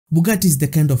Bugatti is the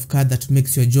kind of car that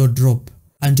makes your jaw drop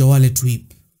and your wallet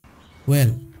weep.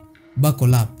 Well,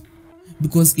 buckle up,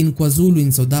 because in KwaZulu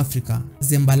in South Africa,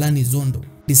 Zembalani Zondo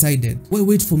decided, why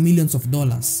wait for millions of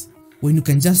dollars when you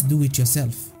can just do it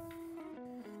yourself?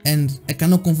 And I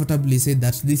cannot comfortably say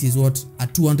that this is what a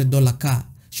 $200 car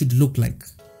should look like.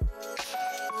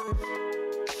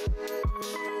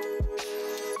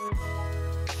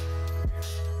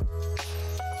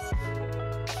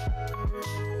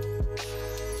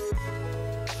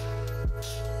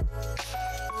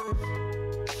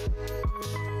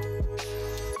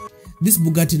 This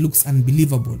Bugatti looks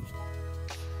unbelievable.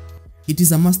 It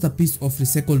is a masterpiece of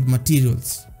recycled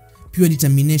materials, pure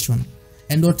determination,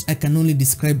 and what I can only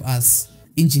describe as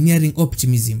engineering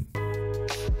optimism.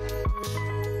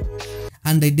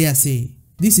 And I dare say,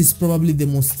 this is probably the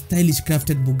most stylish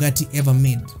crafted Bugatti ever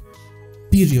made.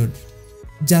 Period.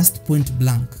 Just point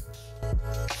blank.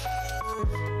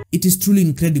 It is truly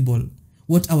incredible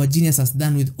what our genius has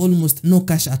done with almost no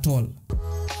cash at all.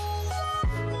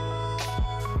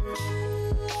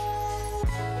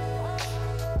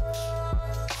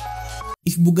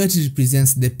 If Bugatti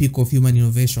represents the peak of human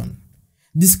innovation,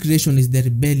 this creation is the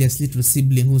rebellious little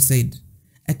sibling who said,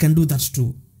 I can do that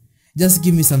too. Just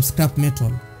give me some scrap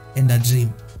metal and a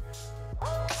dream.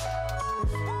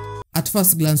 At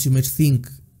first glance you might think,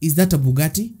 is that a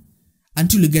Bugatti?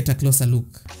 Until you get a closer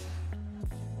look.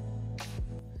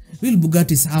 Real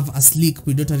Bugattis have a sleek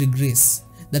predatory grace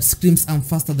that screams I'm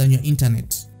faster than your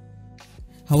internet.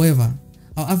 However,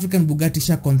 our African Bugatti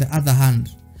Shark on the other hand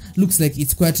looks like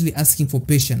it's quietly asking for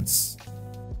patience.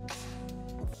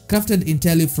 Crafted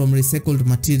entirely from recycled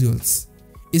materials,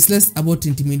 it's less about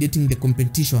intimidating the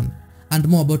competition and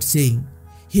more about saying,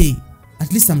 hey,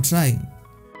 at least I'm trying.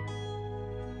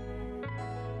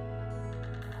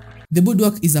 The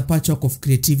bodywork is a patchwork of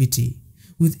creativity,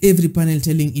 with every panel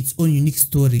telling its own unique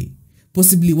story,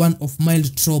 possibly one of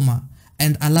mild trauma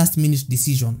and a last-minute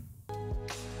decision.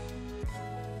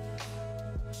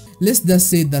 Let's just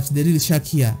say that the real shark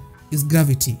here is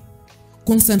gravity,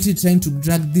 constantly trying to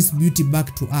drag this beauty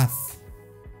back to earth.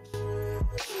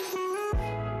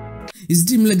 His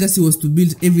dream legacy was to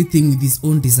build everything with his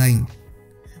own design,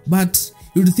 but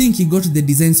you'd think he got the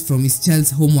designs from his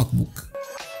child's homework book.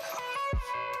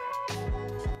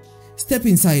 Step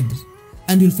inside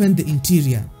and you'll find the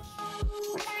interior.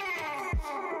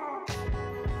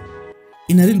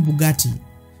 In a real Bugatti,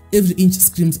 every inch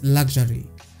screams luxury.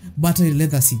 Battery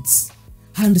leather seats,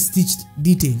 hand-stitched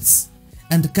details,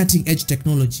 and cutting-edge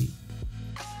technology.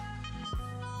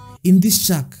 In this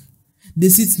Shark, the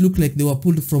seats look like they were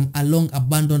pulled from a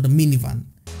long-abandoned minivan.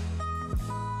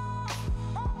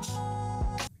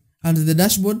 And the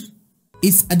dashboard?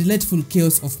 It's a delightful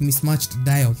chaos of mismatched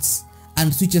dials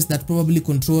and switches that probably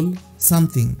control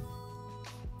something,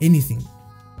 anything.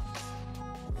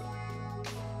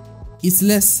 It's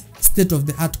less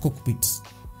state-of-the-art cockpit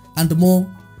and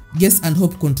more guess and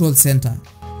hope control center.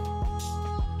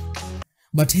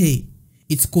 But hey,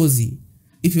 it's cozy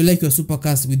if you like your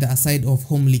supercars with a side of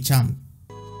homely charm.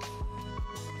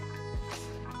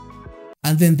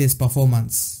 And then there's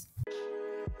performance.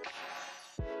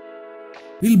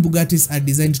 Real Bugattis are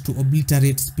designed to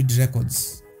obliterate speed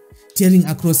records, tearing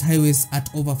across highways at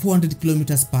over 400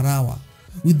 km per hour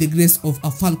with the grace of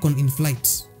a falcon in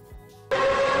flight.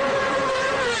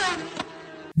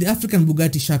 The African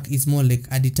Bugatti Shark is more like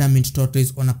a determined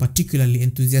tortoise on a particularly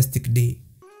enthusiastic day.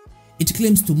 It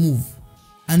claims to move,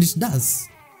 and it does,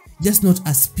 just not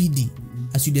as speedy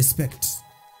as you'd expect.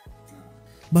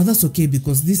 But that's okay,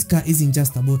 because this car isn't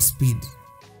just about speed,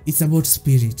 it's about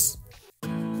spirit.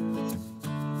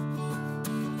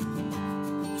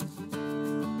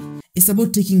 It's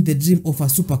about taking the dream of a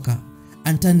supercar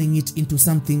and turning it into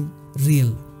something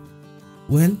real.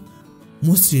 Well,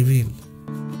 mostly real.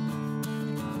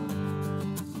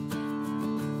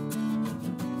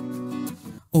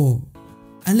 Oh,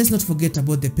 and let's not forget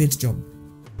about the paint job.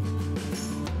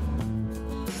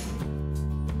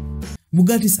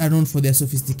 Bugattis are known for their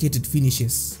sophisticated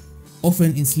finishes,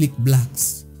 often in sleek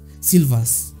blacks,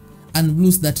 silvers, and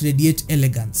blues that radiate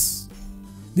elegance.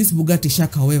 This Bugatti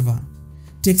Shark, however,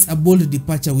 takes a bold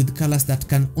departure with colors that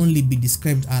can only be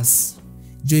described as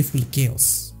joyful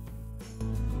chaos.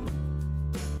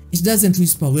 It doesn't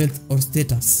whisper wealth or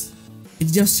status, it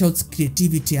just shouts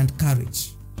creativity and courage.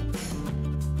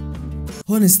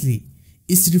 Honestly,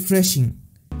 it's refreshing.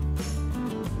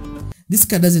 This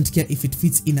car doesn't care if it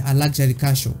fits in a luxury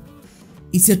car show.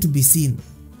 It's here to be seen,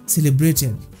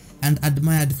 celebrated, and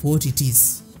admired for what it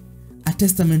is, a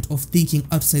testament of thinking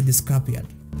outside the scrapyard.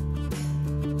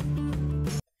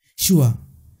 Sure,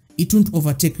 it won't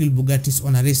overtake real Bugattis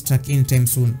on a racetrack anytime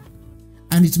soon,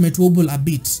 and it might wobble a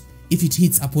bit if it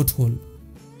hits a pothole.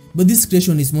 But this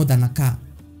creation is more than a car.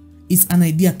 It's an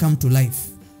idea come to life.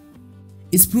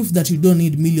 It's proof that you don't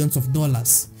need millions of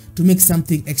dollars to make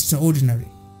something extraordinary.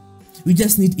 You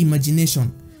just need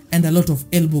imagination and a lot of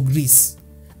elbow grease,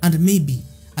 and maybe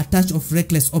a touch of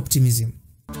reckless optimism.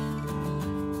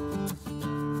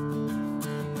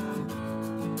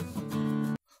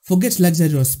 Forget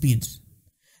luxury or speed.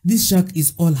 This shark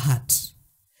is all heart.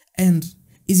 And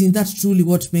isn't that truly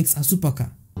what makes a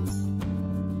supercar?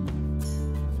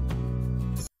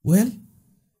 Well,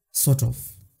 sort of.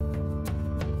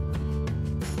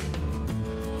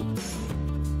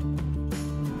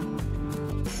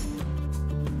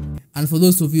 And for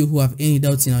those of you who have any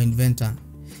doubts in our inventor,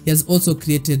 he has also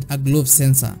created a glove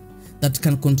sensor that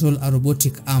can control a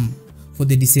robotic arm for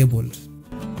the disabled.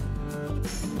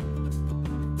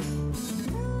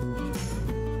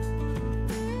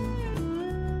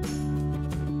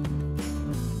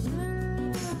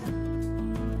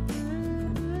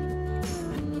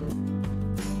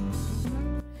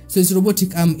 So its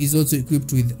robotic arm is also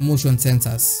equipped with motion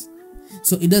sensors,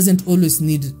 so it doesn't always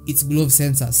need its glove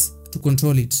sensors to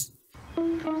control it.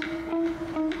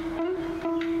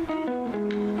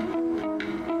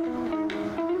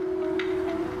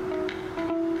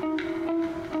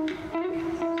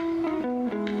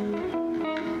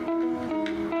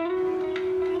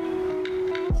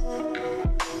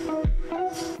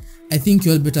 I think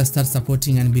you all better start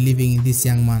supporting and believing in this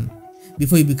young man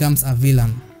before he becomes a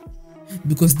villain,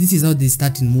 because this is how they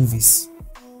start in movies.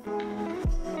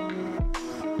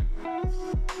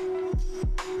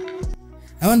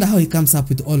 I wonder how he comes up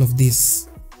with all of this.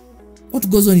 What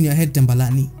goes on in your head,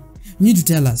 Tembalani? You need to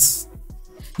tell us.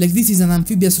 Like, this is an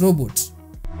amphibious robot.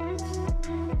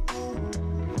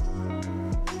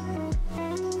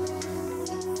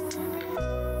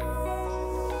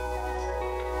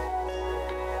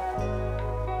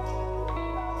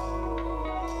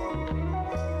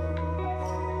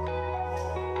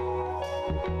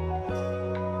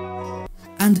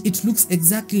 And it looks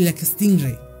exactly like a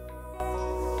stingray.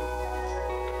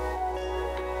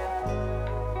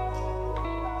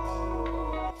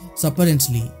 So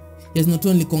apparently, he has not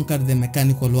only conquered the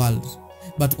mechanical world,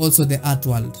 but also the art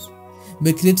world,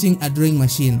 by creating a drawing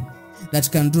machine that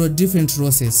can draw different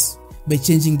roses by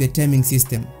changing the timing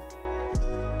system.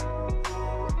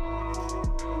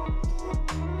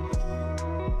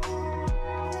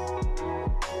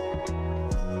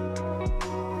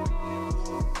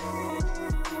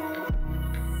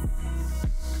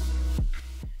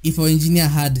 If our engineer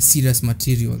had serious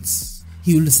materials,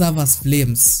 he would serve us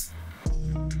flames.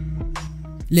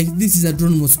 Like, this is a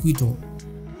drone mosquito,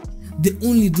 the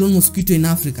only drone mosquito in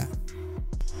Africa.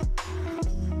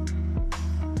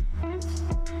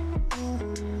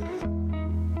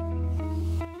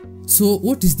 So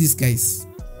what is this, guys?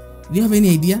 Do you have any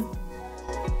idea?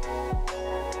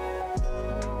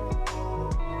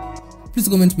 Please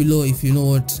comment below if you know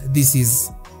what this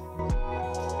is.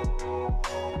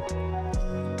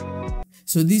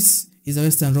 So this is a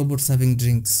Western robot serving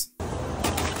drinks.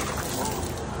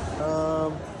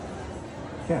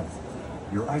 Kev,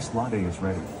 your iced latte is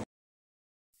ready.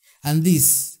 And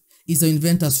this is the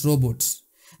inventor's robot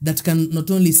that can not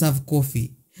only serve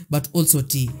coffee but also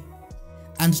tea.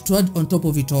 And to add on top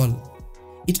of it all,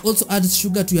 it also adds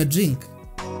sugar to your drink.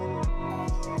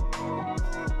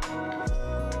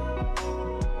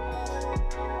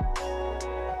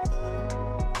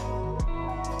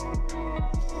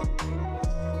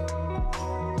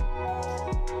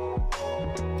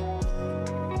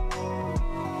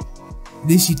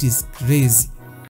 This shit is crazy.